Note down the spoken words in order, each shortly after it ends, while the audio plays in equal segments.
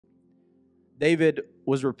David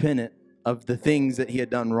was repentant of the things that he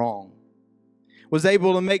had done wrong. Was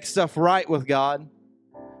able to make stuff right with God,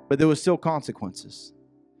 but there was still consequences.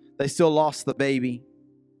 They still lost the baby.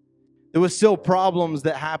 There was still problems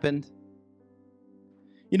that happened.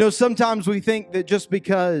 You know, sometimes we think that just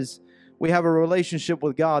because we have a relationship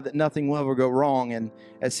with God that nothing will ever go wrong, and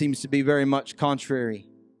it seems to be very much contrary.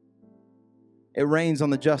 It rains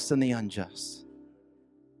on the just and the unjust.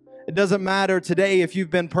 It doesn't matter today if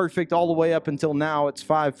you've been perfect all the way up until now. It's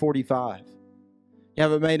 5:45. You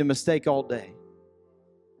haven't made a mistake all day.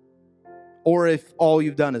 Or if all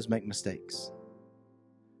you've done is make mistakes.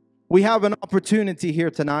 We have an opportunity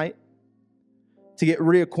here tonight to get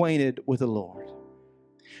reacquainted with the Lord.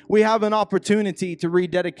 We have an opportunity to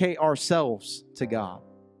rededicate ourselves to God.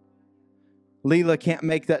 Leela can't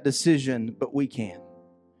make that decision, but we can.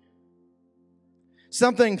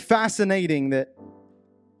 Something fascinating that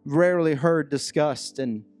rarely heard discussed,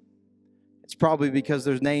 and it's probably because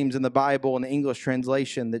there's names in the Bible in the English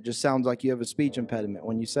translation that just sounds like you have a speech impediment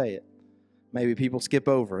when you say it. Maybe people skip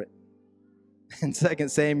over it. In 2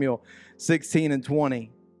 Samuel 16 and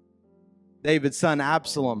 20, David's son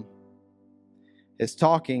Absalom is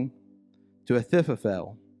talking to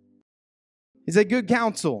Ahithophel. He said, "Good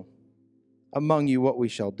counsel among you what we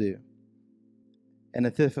shall do." And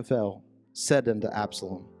Ahithophel said unto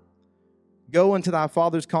Absalom, "Go unto thy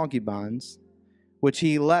father's concubines, which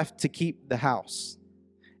he left to keep the house,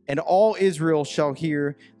 and all Israel shall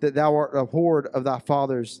hear that thou art abhorred of thy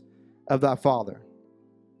father.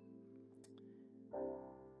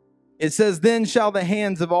 It says, "Then shall the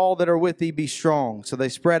hands of all that are with thee be strong." So they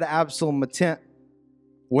spread Absalom a tent.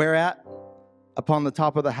 Whereat? Upon the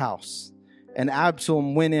top of the house. And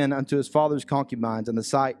Absalom went in unto his father's concubines in the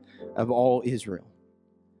sight of all Israel.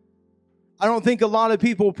 I don't think a lot of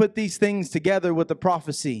people put these things together with the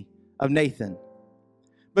prophecy of Nathan.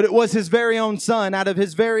 But it was his very own son out of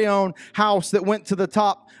his very own house that went to the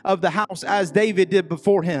top of the house as David did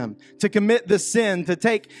before him to commit the sin, to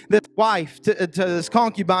take this wife to this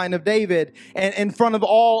concubine of David and in front of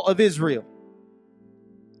all of Israel.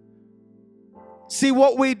 See,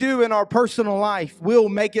 what we do in our personal life will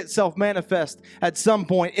make itself manifest at some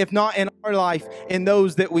point, if not in our life, in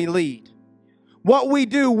those that we lead. What we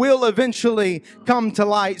do will eventually come to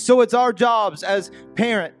light. So it's our jobs as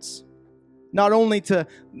parents, not only to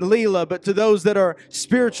Leela, but to those that are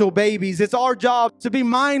spiritual babies. It's our job to be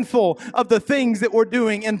mindful of the things that we're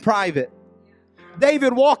doing in private.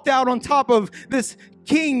 David walked out on top of this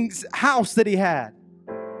king's house that he had.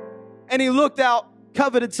 And he looked out,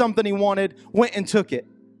 coveted something he wanted, went and took it.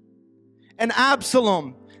 And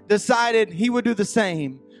Absalom decided he would do the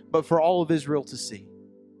same, but for all of Israel to see.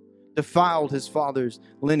 Defiled his father's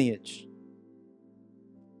lineage.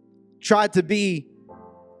 Tried to be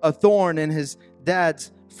a thorn in his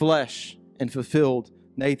dad's flesh and fulfilled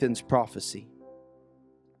Nathan's prophecy.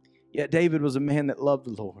 Yet David was a man that loved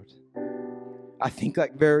the Lord. I think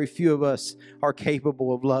like very few of us are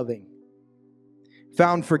capable of loving.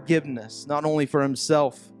 Found forgiveness, not only for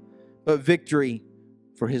himself, but victory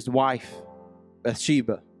for his wife,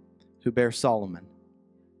 Bathsheba, who bare Solomon.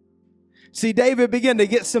 See, David began to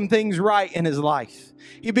get some things right in his life.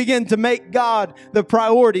 He began to make God the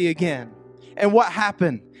priority again. And what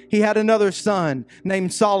happened? He had another son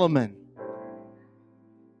named Solomon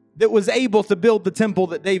that was able to build the temple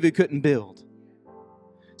that David couldn't build.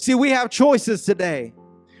 See, we have choices today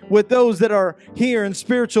with those that are here and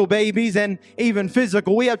spiritual babies and even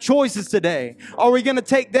physical. We have choices today. Are we going to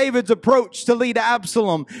take David's approach to lead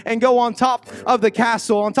Absalom and go on top of the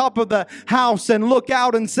castle, on top of the house and look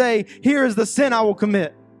out and say, here is the sin I will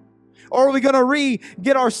commit? Or are we going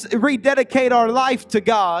to rededicate our life to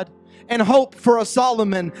God and hope for a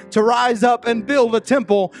Solomon to rise up and build a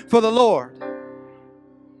temple for the Lord?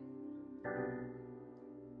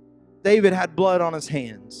 David had blood on his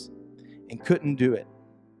hands and couldn't do it.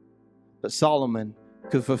 But Solomon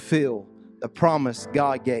could fulfill the promise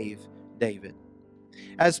God gave David.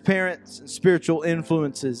 As parents and spiritual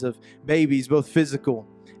influences of babies, both physical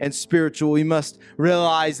and spiritual, we must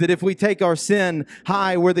realize that if we take our sin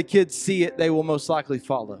high where the kids see it, they will most likely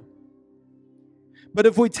follow. But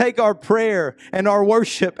if we take our prayer and our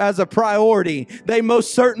worship as a priority, they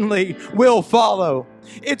most certainly will follow.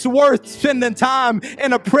 It's worth spending time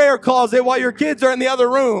in a prayer closet while your kids are in the other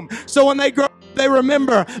room. So when they grow up, they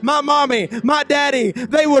remember my mommy, my daddy,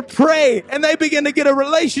 they would pray and they begin to get a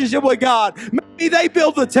relationship with God. Maybe they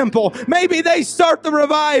build the temple. Maybe they start the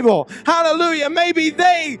revival. Hallelujah. Maybe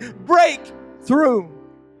they break through.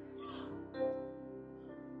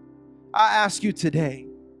 I ask you today,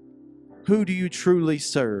 who do you truly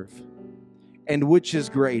serve? And which is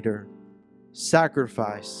greater,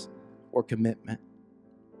 sacrifice or commitment?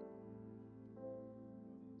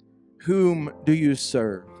 Whom do you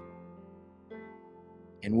serve?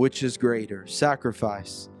 And which is greater,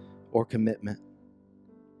 sacrifice or commitment?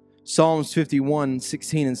 Psalms 51,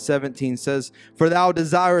 16 and 17 says, For thou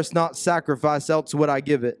desirest not sacrifice, else would I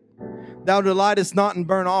give it. Thou delightest not in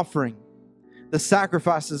burnt offering. The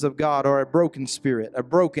sacrifices of God are a broken spirit, a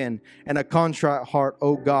broken and a contrite heart,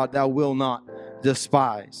 O God, thou wilt not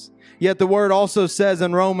despise. Yet the word also says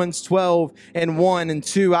in Romans 12 and 1 and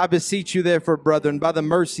 2, I beseech you therefore, brethren, by the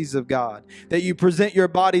mercies of God, that you present your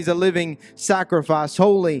bodies a living sacrifice,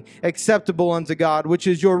 holy, acceptable unto God, which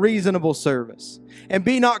is your reasonable service. And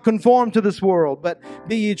be not conformed to this world, but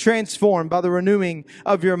be ye transformed by the renewing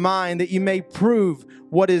of your mind, that you may prove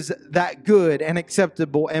what is that good and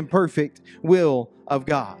acceptable and perfect will of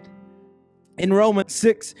God. In Romans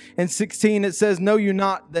 6 and 16, it says, Know you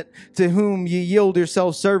not that to whom ye yield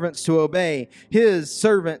yourselves servants to obey, his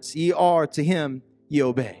servants ye are, to him ye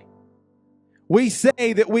obey. We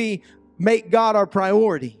say that we make God our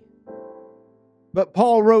priority. But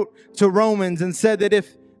Paul wrote to Romans and said that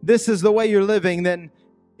if this is the way you're living, then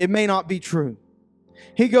it may not be true.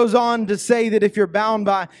 He goes on to say that if you're bound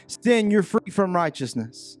by sin, you're free from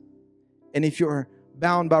righteousness. And if you're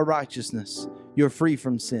bound by righteousness, you're free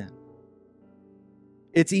from sin.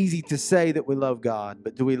 It's easy to say that we love God,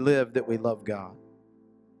 but do we live that we love God?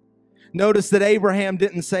 Notice that Abraham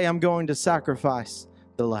didn't say, I'm going to sacrifice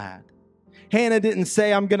the lad. Hannah didn't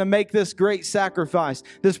say, I'm going to make this great sacrifice,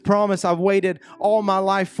 this promise I've waited all my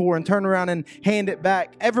life for, and turn around and hand it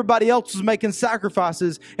back. Everybody else was making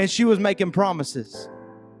sacrifices, and she was making promises.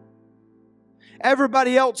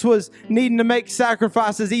 Everybody else was needing to make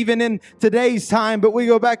sacrifices even in today's time, but we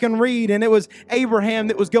go back and read, and it was Abraham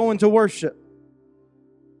that was going to worship.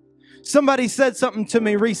 Somebody said something to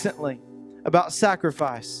me recently about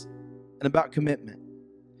sacrifice and about commitment,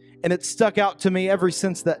 and it stuck out to me ever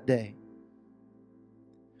since that day.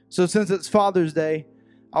 So since it's Father's Day,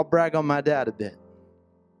 I'll brag on my dad a bit.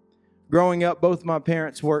 Growing up, both my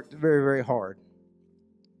parents worked very, very hard.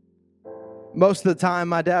 Most of the time,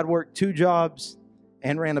 my dad worked 2 jobs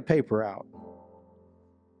and ran a paper route.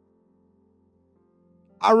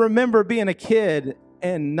 I remember being a kid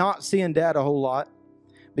and not seeing Dad a whole lot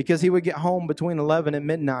because he would get home between 11 and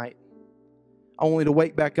midnight, only to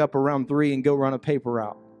wake back up around 3 and go run a paper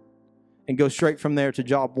route and go straight from there to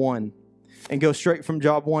job 1 and go straight from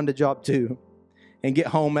job 1 to job 2 and get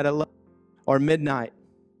home at 11 or midnight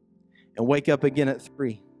and wake up again at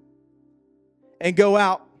 3 and go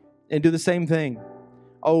out and do the same thing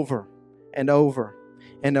over and over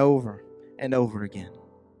and over and over again.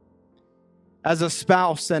 As a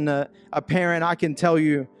spouse and a parent, I can tell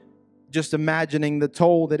you, just imagining the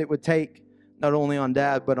toll that it would take not only on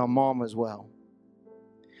Dad but on Mom as well.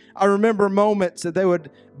 I remember moments that they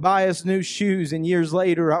would buy us new shoes, and years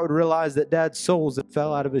later I would realize that Dad's soles had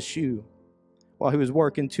fell out of his shoe while he was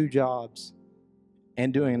working 2 jobs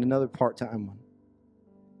and doing another part-time one.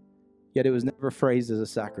 Yet it was never phrased as a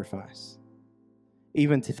sacrifice.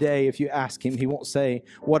 Even today, if you ask him, he won't say,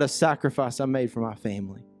 what a sacrifice I made for my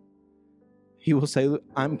family. He will say, look,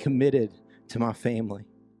 I'm committed to my family.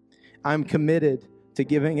 I'm committed to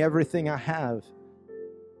giving everything I have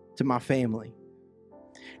to my family.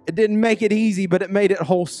 It didn't make it easy, but it made it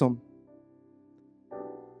wholesome.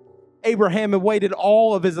 Abraham had waited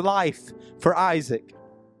all of his life for Isaac.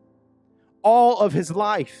 All of his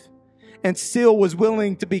life. And still was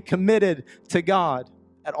willing to be committed to God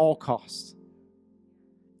at all costs.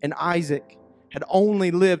 And Isaac had only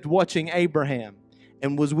lived watching Abraham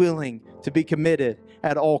and was willing to be committed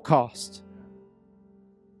at all costs.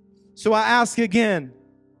 So I ask again,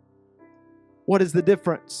 what is the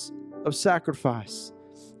difference of sacrifice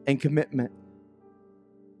and commitment?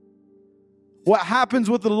 What happens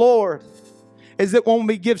with the Lord is that when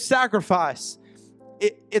we give sacrifice,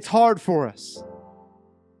 it's hard for us.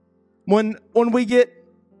 When we get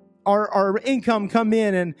our income come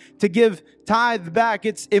in and to give tithe back,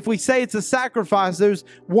 if we say it's a sacrifice, there's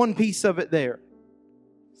one piece of it there.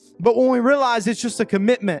 But when we realize it's just a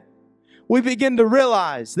commitment, we begin to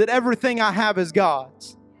realize that everything I have is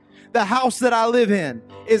God's. The house that I live in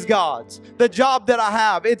is God's. The job that I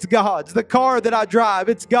have, it's God's. The car that I drive,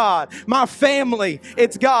 it's God. My family,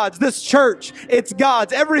 it's God's. This church, it's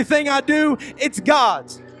God's. Everything I do, it's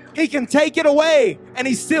God's. He can take it away and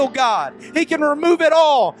He's still God. He can remove it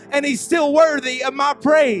all and He's still worthy of my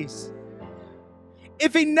praise.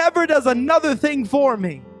 If He never does another thing for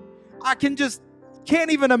me, I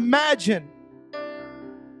can't even imagine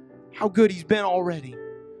how good He's been already.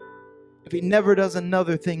 If He never does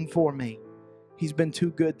another thing for me, He's been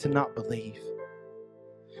too good to not believe.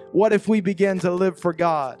 What if we begin to live for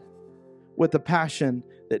God with the passion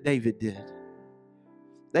that David did.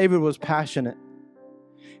 David was passionate.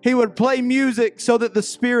 He would play music so that the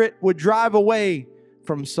Spirit would drive away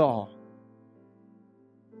from Saul.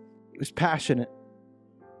 He was passionate.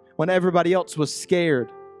 When everybody else was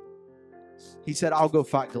scared, he said, I'll go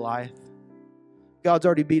fight Goliath. God's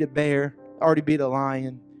already beat a bear, already beat a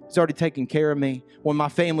lion. He's already taken care of me. When my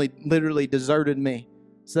family literally deserted me,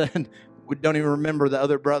 said, we don't even remember the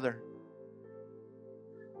other brother.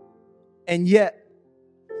 And yet,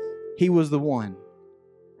 he was the one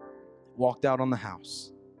who walked out on the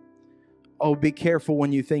house. Oh, be careful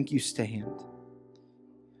when you think you stand.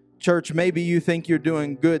 Church, maybe you think you're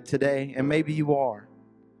doing good today, and maybe you are.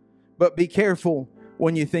 But be careful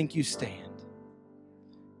when you think you stand.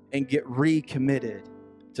 And get recommitted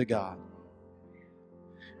to God.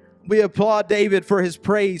 We applaud David for his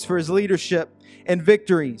praise, for his leadership and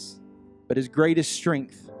victories. But his greatest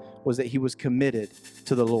strength was that he was committed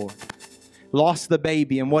to the Lord. Lost the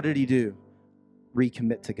baby, and what did he do?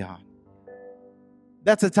 Recommit to God.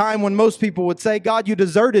 That's a time when most people would say, God, you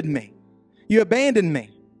deserted me. You abandoned me.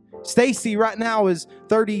 Stacy right now is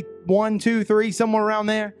 31, 2, 3, somewhere around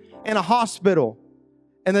there, in a hospital.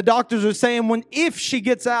 And the doctors are saying if she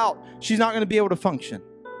gets out, she's not going to be able to function.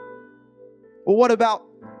 Well, what about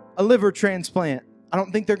a liver transplant? I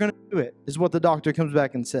don't think they're going to do it, is what the doctor comes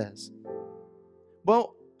back and says.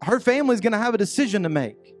 Well, her family's going to have a decision to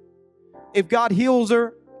make. If God heals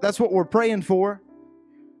her, that's what we're praying for.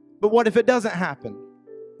 But what if it doesn't happen?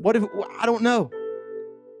 What if, I don't know.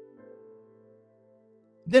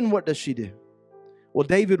 Then what does she do? Well,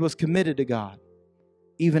 David was committed to God.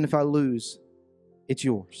 Even if I lose, it's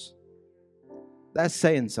yours. That's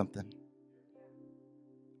saying something.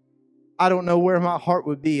 I don't know where my heart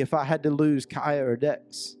would be if I had to lose Kaya or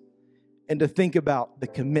Dex. And to think about the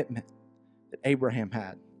commitment that Abraham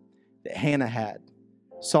had, that Hannah had.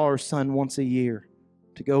 Saw her son once a year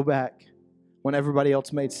to go back when everybody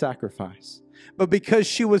else made sacrifice. But because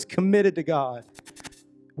she was committed to God,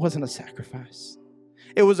 it wasn't a sacrifice.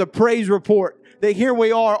 It was a praise report. That here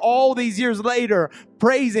we are all these years later,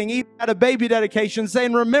 praising, even at a baby dedication,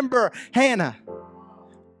 saying, remember, Hannah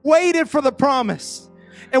waited for the promise.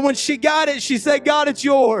 And when she got it, she said, God, it's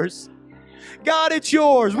yours. God, it's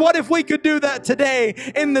yours. What if we could do that today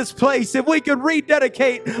in this place? If we could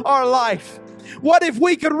rededicate our life? What if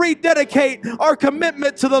we could rededicate our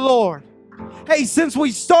commitment to the Lord? Hey, since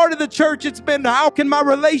we started the church, it's been, how can my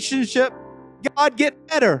relationship, God, get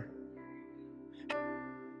better?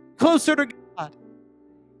 Closer to God.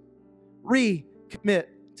 Recommit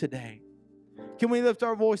today. Can we lift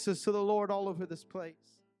our voices to the Lord all over this place?